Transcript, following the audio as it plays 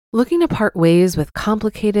Looking to part ways with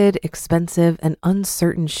complicated, expensive, and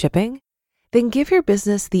uncertain shipping? Then give your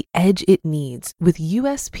business the edge it needs with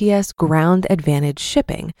USPS Ground Advantage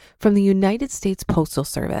shipping from the United States Postal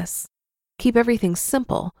Service. Keep everything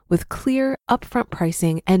simple with clear, upfront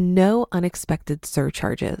pricing and no unexpected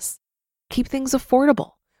surcharges. Keep things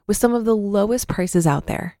affordable with some of the lowest prices out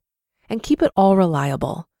there. And keep it all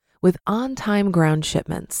reliable with on-time ground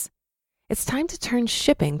shipments. It's time to turn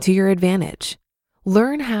shipping to your advantage.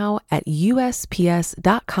 Learn how at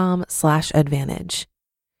USPS.com/advantage.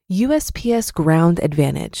 USPS Ground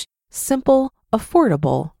Advantage. Simple,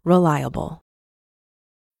 affordable, reliable.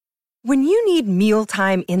 When you need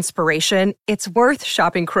mealtime inspiration, it's worth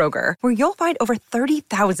shopping Kroger, where you'll find over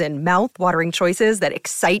 30,000 mouth-watering choices that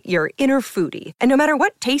excite your inner foodie. And no matter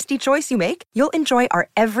what tasty choice you make, you'll enjoy our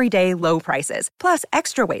everyday low prices, plus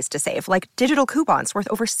extra ways to save, like digital coupons worth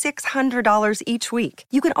over $600 each week.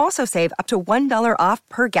 You can also save up to $1 off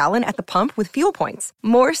per gallon at the pump with fuel points.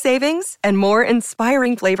 More savings and more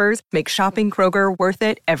inspiring flavors make shopping Kroger worth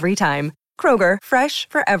it every time. Kroger, fresh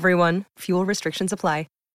for everyone. Fuel restrictions apply.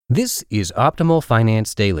 This is Optimal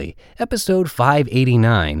Finance Daily, episode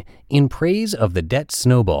 589, In Praise of the Debt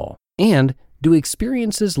Snowball, and Do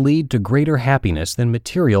Experiences Lead to Greater Happiness Than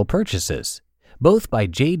Material Purchases? Both by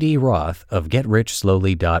J.D. Roth of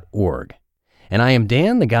GetRichSlowly.org. And I am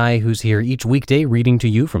Dan, the guy who's here each weekday reading to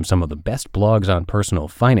you from some of the best blogs on personal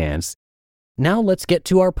finance. Now let's get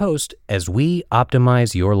to our post as we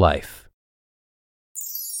optimize your life.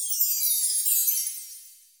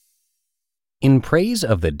 In Praise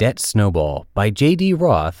of the Debt Snowball by J.D.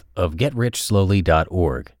 Roth of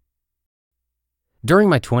GetRichSlowly.org. During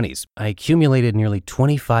my 20s, I accumulated nearly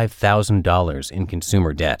 $25,000 in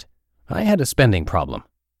consumer debt. I had a spending problem.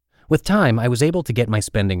 With time, I was able to get my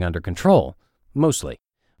spending under control, mostly,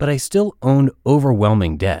 but I still owned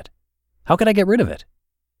overwhelming debt. How could I get rid of it?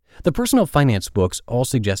 The personal finance books all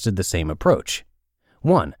suggested the same approach.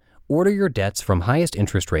 1. Order your debts from highest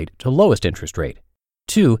interest rate to lowest interest rate.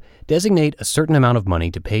 2. Designate a certain amount of money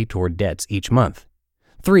to pay toward debts each month.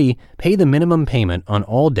 3. Pay the minimum payment on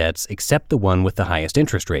all debts except the one with the highest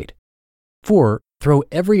interest rate. 4. Throw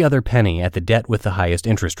every other penny at the debt with the highest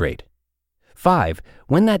interest rate. 5.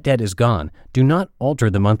 When that debt is gone, do not alter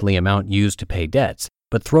the monthly amount used to pay debts,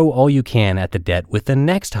 but throw all you can at the debt with the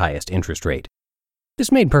next highest interest rate.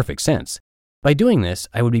 This made perfect sense. By doing this,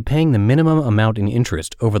 I would be paying the minimum amount in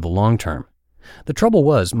interest over the long term. The trouble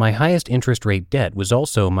was, my highest interest rate debt was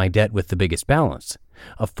also my debt with the biggest balance,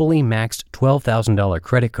 a fully maxed $12,000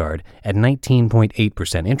 credit card at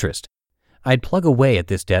 19.8% interest. I'd plug away at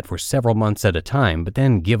this debt for several months at a time, but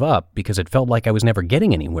then give up because it felt like I was never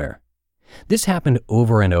getting anywhere. This happened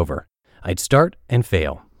over and over. I'd start and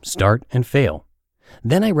fail, start and fail.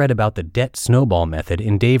 Then I read about the debt snowball method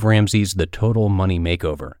in Dave Ramsey's The Total Money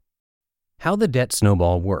Makeover. How the debt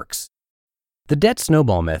snowball works. The debt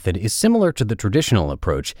snowball method is similar to the traditional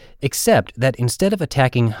approach, except that instead of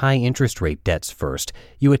attacking high interest rate debts first,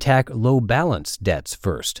 you attack low balance debts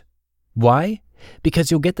first. Why? Because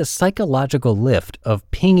you'll get the psychological lift of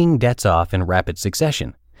pinging debts off in rapid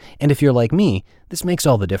succession. And if you're like me, this makes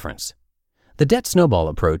all the difference. The debt snowball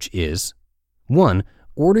approach is 1.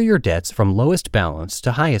 Order your debts from lowest balance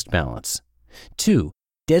to highest balance. 2.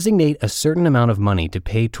 Designate a certain amount of money to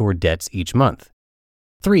pay toward debts each month.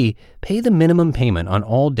 3. Pay the minimum payment on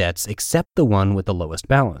all debts except the one with the lowest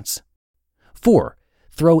balance. 4.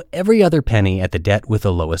 Throw every other penny at the debt with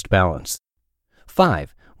the lowest balance.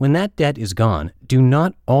 5. When that debt is gone, do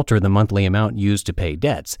not alter the monthly amount used to pay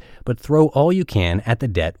debts, but throw all you can at the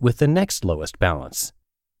debt with the next lowest balance.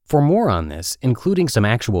 For more on this, including some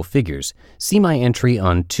actual figures, see my entry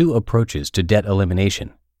on 2 approaches to debt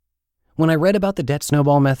elimination. When I read about the debt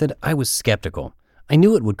snowball method, I was skeptical. I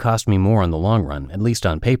knew it would cost me more in the long run, at least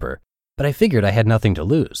on paper, but I figured I had nothing to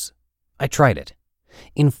lose. I tried it.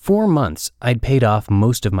 In 4 months, I'd paid off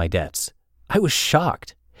most of my debts. I was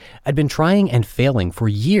shocked. I'd been trying and failing for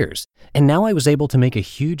years, and now I was able to make a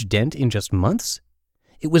huge dent in just months?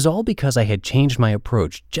 It was all because I had changed my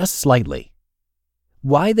approach just slightly.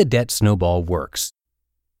 Why the debt snowball works.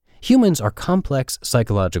 Humans are complex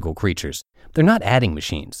psychological creatures. They're not adding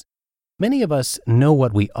machines. Many of us know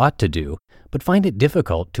what we ought to do, but find it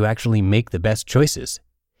difficult to actually make the best choices.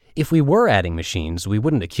 If we were adding machines, we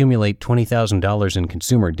wouldn't accumulate $20,000 in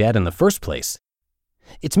consumer debt in the first place.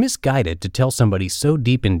 It's misguided to tell somebody so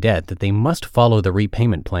deep in debt that they must follow the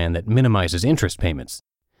repayment plan that minimizes interest payments.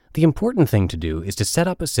 The important thing to do is to set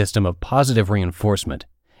up a system of positive reinforcement,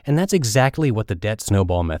 and that's exactly what the debt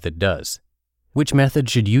snowball method does. Which method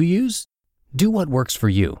should you use? Do what works for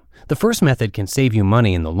you. The first method can save you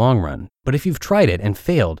money in the long run, but if you've tried it and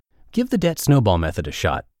failed, give the debt snowball method a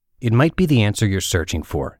shot. It might be the answer you're searching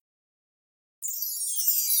for.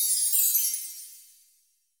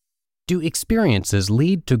 Do experiences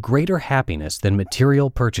lead to greater happiness than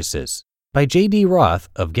material purchases? By J.D. Roth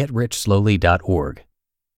of GetRichSlowly.org.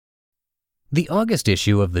 The August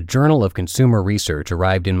issue of the Journal of Consumer Research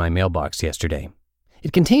arrived in my mailbox yesterday.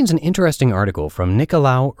 It contains an interesting article from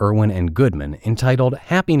Nicolau, Irwin, and Goodman entitled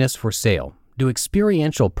Happiness for Sale. Do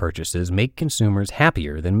experiential purchases make consumers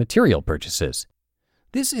happier than material purchases?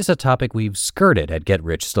 This is a topic we've skirted at Get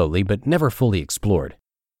Rich Slowly but never fully explored.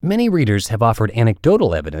 Many readers have offered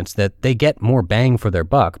anecdotal evidence that they get more bang for their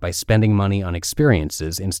buck by spending money on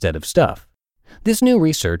experiences instead of stuff. This new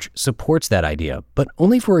research supports that idea, but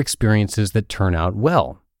only for experiences that turn out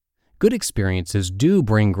well. Good experiences do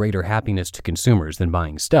bring greater happiness to consumers than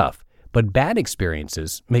buying stuff, but bad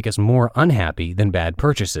experiences make us more unhappy than bad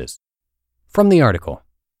purchases. From the article,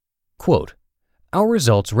 quote, "Our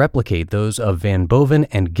results replicate those of Van Boven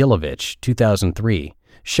and Gilovich, 2003,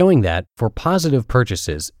 showing that, for positive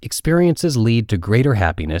purchases, experiences lead to greater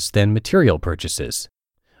happiness than material purchases.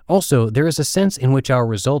 Also, there is a sense in which our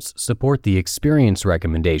results support the experience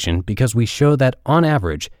recommendation because we show that, on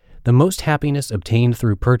average, the most happiness obtained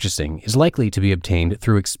through purchasing is likely to be obtained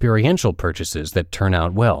through experiential purchases that turn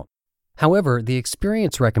out well. However, the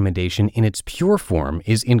experience recommendation in its pure form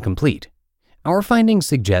is incomplete. Our findings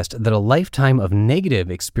suggest that a lifetime of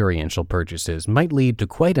negative experiential purchases might lead to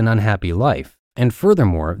quite an unhappy life, and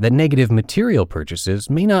furthermore, that negative material purchases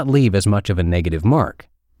may not leave as much of a negative mark."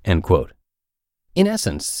 End quote. In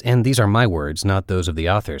essence, and these are my words, not those of the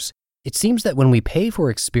authors, it seems that when we pay for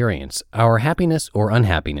experience, our happiness or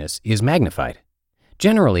unhappiness is magnified.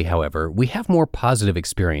 Generally, however, we have more positive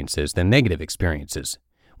experiences than negative experiences,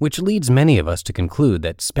 which leads many of us to conclude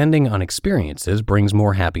that spending on experiences brings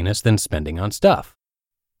more happiness than spending on stuff.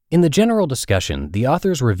 In the general discussion, the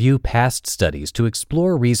authors review past studies to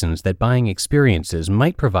explore reasons that buying experiences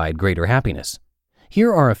might provide greater happiness.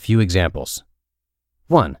 Here are a few examples.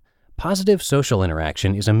 1. Positive social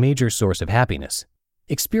interaction is a major source of happiness.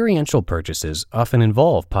 Experiential purchases often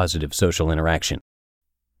involve positive social interaction.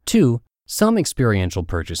 2. Some experiential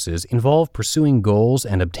purchases involve pursuing goals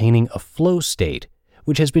and obtaining a flow state,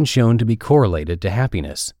 which has been shown to be correlated to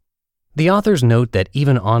happiness. The authors note that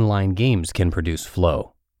even online games can produce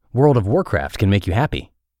flow. World of Warcraft can make you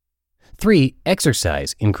happy. 3.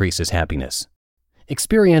 Exercise increases happiness.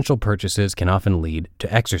 Experiential purchases can often lead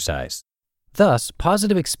to exercise. Thus,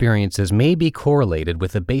 positive experiences may be correlated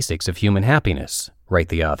with the basics of human happiness, write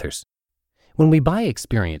the authors. When we buy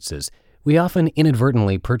experiences, we often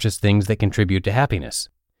inadvertently purchase things that contribute to happiness.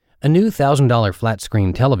 A new $1,000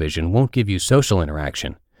 flat-screen television won't give you social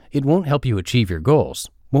interaction. It won't help you achieve your goals,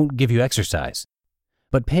 won't give you exercise.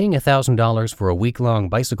 But paying $1,000 for a week-long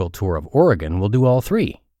bicycle tour of Oregon will do all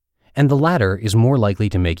three, and the latter is more likely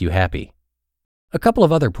to make you happy. A couple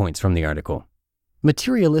of other points from the article.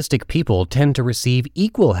 Materialistic people tend to receive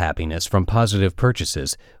equal happiness from positive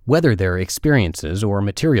purchases, whether they're experiences or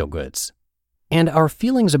material goods. And our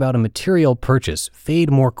feelings about a material purchase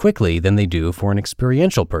fade more quickly than they do for an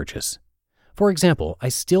experiential purchase. For example, I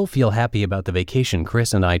still feel happy about the vacation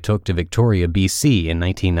Chris and I took to Victoria, BC in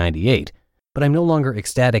 1998, but I'm no longer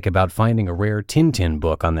ecstatic about finding a rare Tintin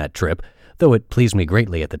book on that trip, though it pleased me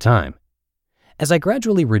greatly at the time. As I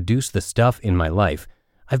gradually reduce the stuff in my life,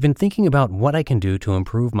 I've been thinking about what I can do to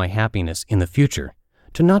improve my happiness in the future,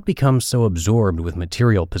 to not become so absorbed with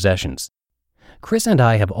material possessions. Chris and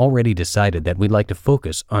I have already decided that we'd like to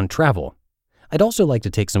focus on travel. I'd also like to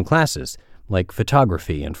take some classes, like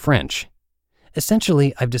photography and French.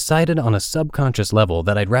 Essentially, I've decided on a subconscious level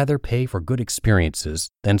that I'd rather pay for good experiences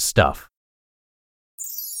than stuff.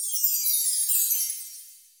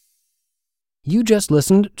 You just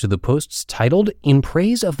listened to the posts titled In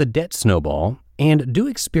Praise of the Debt Snowball and Do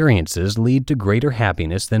Experiences Lead to Greater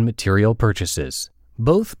Happiness Than Material Purchases,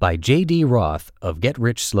 both by J.D. Roth of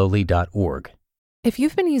GetRichSlowly.org. If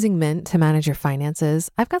you've been using Mint to manage your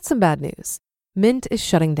finances, I've got some bad news. Mint is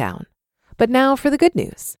shutting down. But now for the good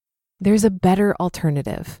news. There's a better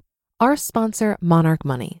alternative. Our sponsor, Monarch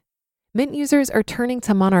Money. Mint users are turning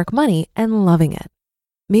to Monarch Money and loving it.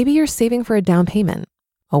 Maybe you're saving for a down payment,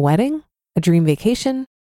 a wedding, a dream vacation,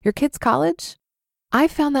 your kids' college.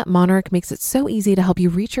 I've found that Monarch makes it so easy to help you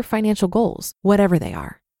reach your financial goals, whatever they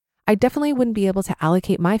are. I definitely wouldn't be able to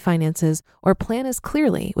allocate my finances or plan as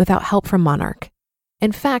clearly without help from Monarch.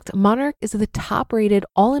 In fact, Monarch is the top-rated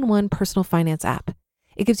all-in-one personal finance app.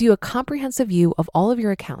 It gives you a comprehensive view of all of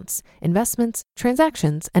your accounts, investments,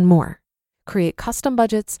 transactions, and more. Create custom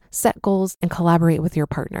budgets, set goals, and collaborate with your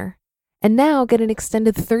partner. And now get an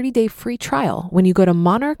extended 30-day free trial when you go to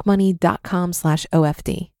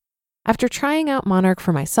monarchmoney.com/OFD. After trying out Monarch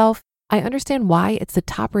for myself, I understand why it's the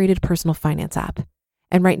top-rated personal finance app.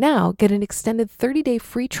 And right now, get an extended 30-day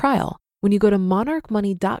free trial when you go to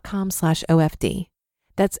monarchmoney.com/OFD.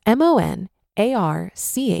 That's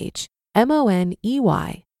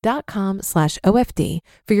monarchmoney.com/OFD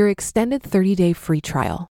for your extended 30-day free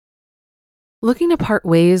trial. Looking to part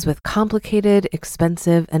ways with complicated,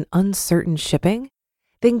 expensive, and uncertain shipping?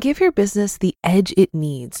 Then give your business the edge it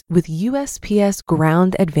needs with USPS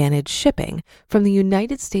Ground Advantage shipping from the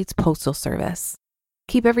United States Postal Service.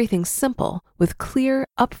 Keep everything simple with clear,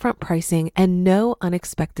 upfront pricing and no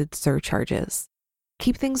unexpected surcharges.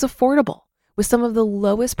 Keep things affordable with some of the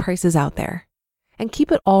lowest prices out there. And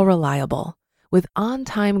keep it all reliable with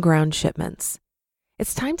on-time ground shipments.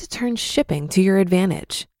 It's time to turn shipping to your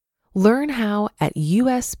advantage. Learn how at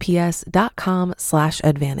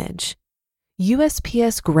USPS.com/advantage.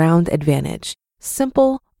 USPS Ground Advantage.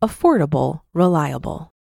 Simple, affordable,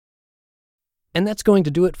 reliable. And that's going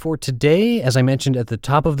to do it for today. As I mentioned at the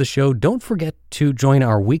top of the show, don't forget to join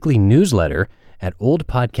our weekly newsletter at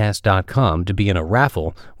oldpodcast.com to be in a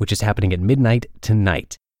raffle, which is happening at midnight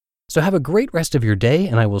tonight. So have a great rest of your day,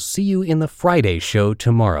 and I will see you in the Friday show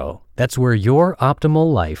tomorrow. That's where your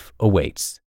optimal life awaits.